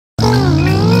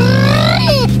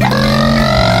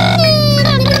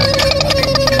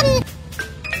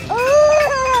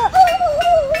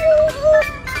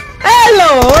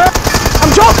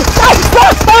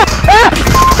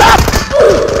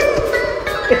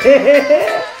Hey,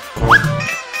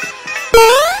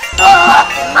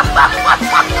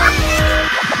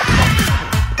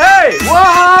 what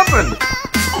happened?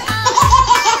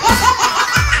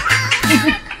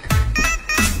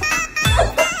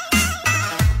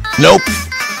 Nope.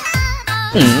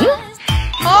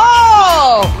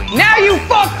 Oh, now you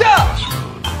fucked up.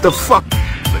 The fuck?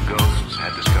 The ghosts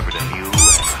had discovered a new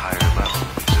and higher level of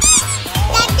existence.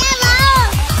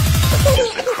 Is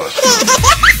the crossroads.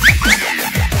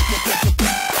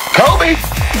 Kobe!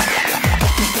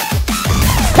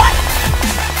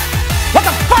 What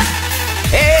the fuck?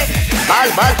 Hey,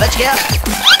 बाल बच गया.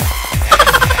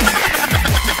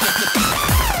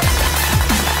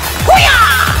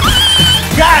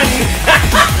 Got it!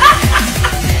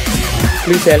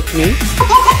 Please help me.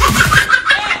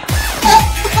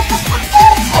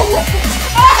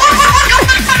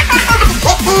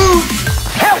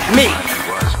 Help me.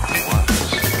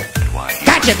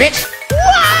 Gotcha, bitch.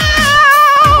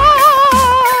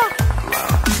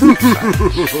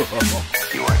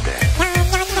 You are dead.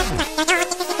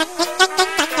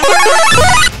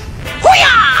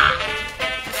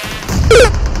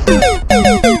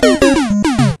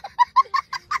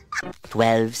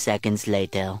 12 seconds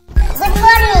later. Good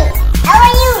morning. How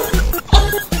are you?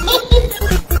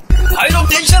 भाई लोग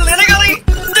tension लेने का नहीं,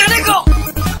 देने को.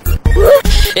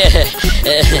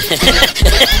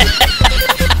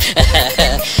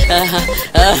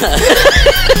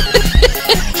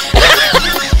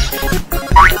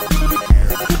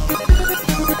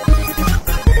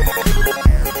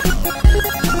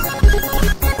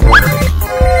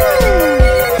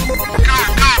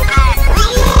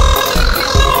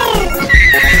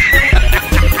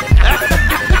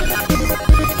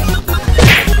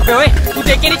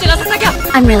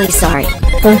 I'm really sorry.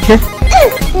 Okay. Okay.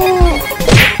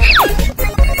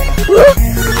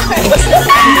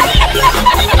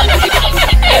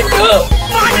 Let's go.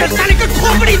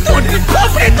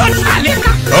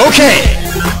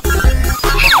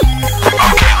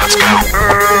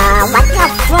 What the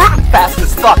fuck? Fast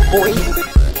as fuck, boy.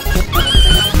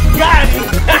 Got it!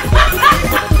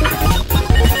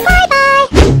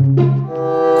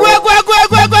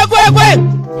 Bye-bye.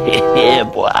 Yeah,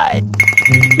 boy.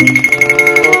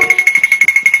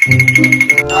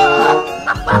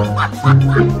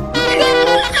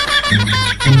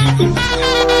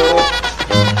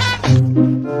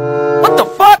 What the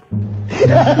fuck?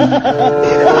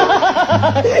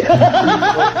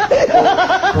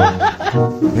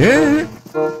 Yeah.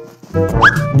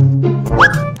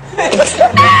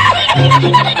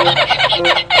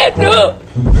 No.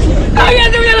 Kalian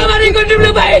tuh yang lama ikut dulu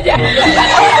aja.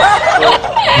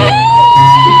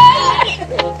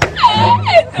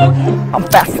 I'm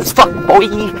fast as fuck, boy.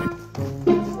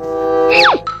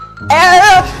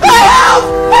 Help!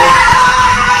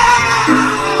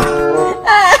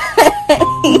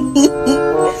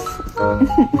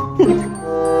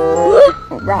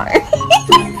 Right.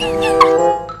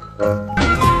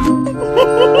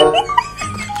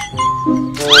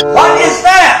 What is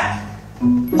that?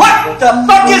 What the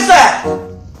fuck is that?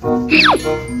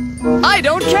 I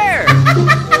don't care.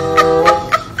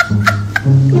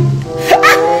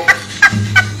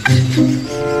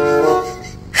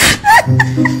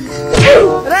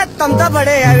 अरे तुम तो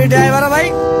बड़े heavy driver हो भाई.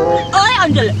 ओए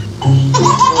अंजल.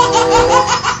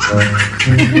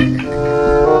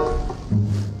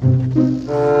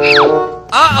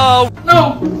 Uh-oh. No.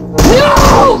 No,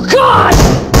 God!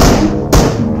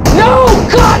 No,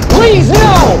 God, please,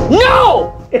 no! No!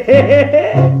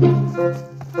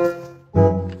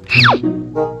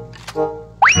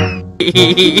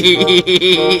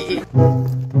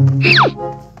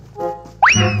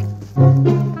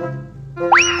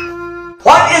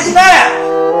 What is that?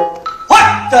 What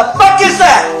the fuck is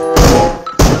that?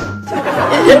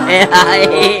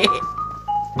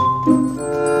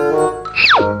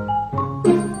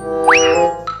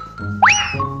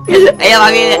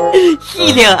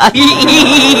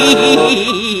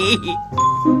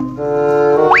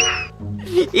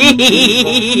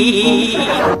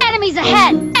 Enemies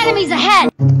ahead. Enemies ahead.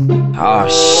 Oh,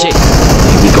 shit.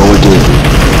 Here we go again.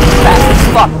 Fast as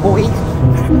fuck, boy.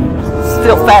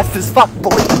 Still fast as fuck,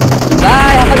 boy.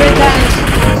 Bye, have a great time.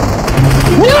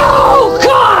 No,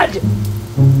 God!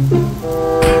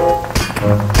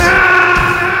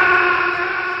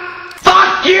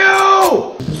 Fuck you!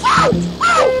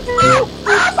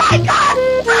 Oh my God!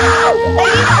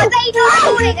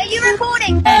 Are you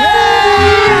recording?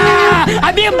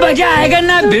 अभी मजा आएगा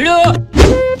ना भिड़ो.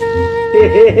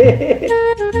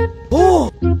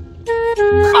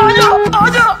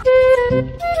 आजा.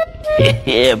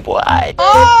 Yeah, boy.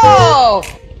 Oh!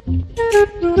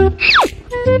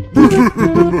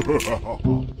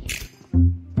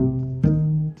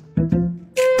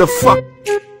 The fuck?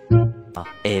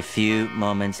 A few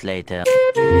moments later.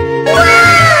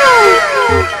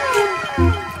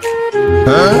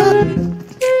 Huh?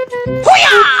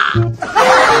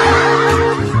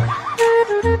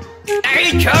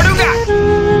 नहीं छोड़ूंगा।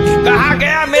 कहाँ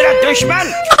गया मेरा दुश्मन?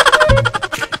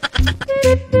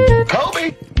 Kobe!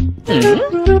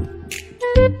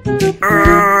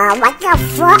 What the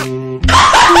fuck?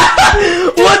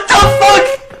 What the fuck?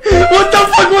 What the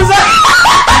fuck was that?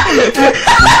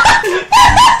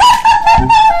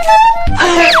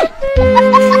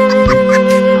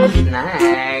 Snack.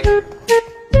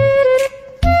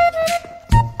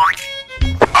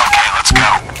 Okay, let's go.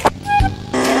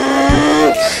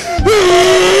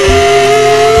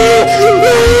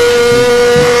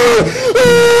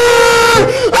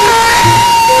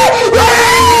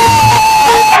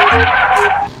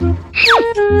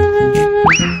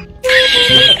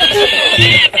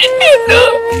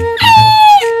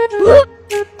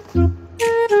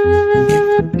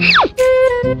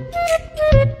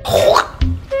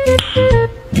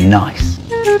 Nice.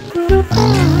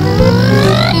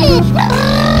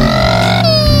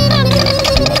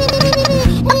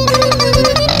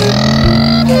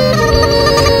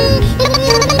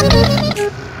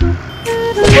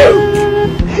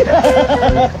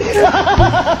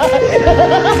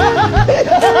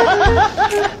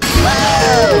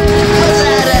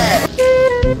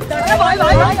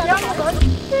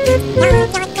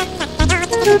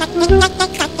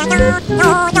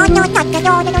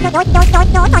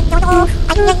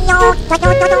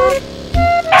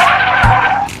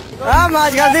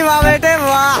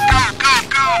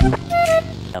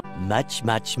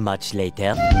 Much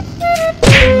later.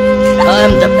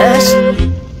 I'm the best.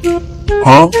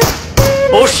 Huh?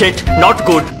 Oh shit, not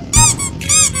good.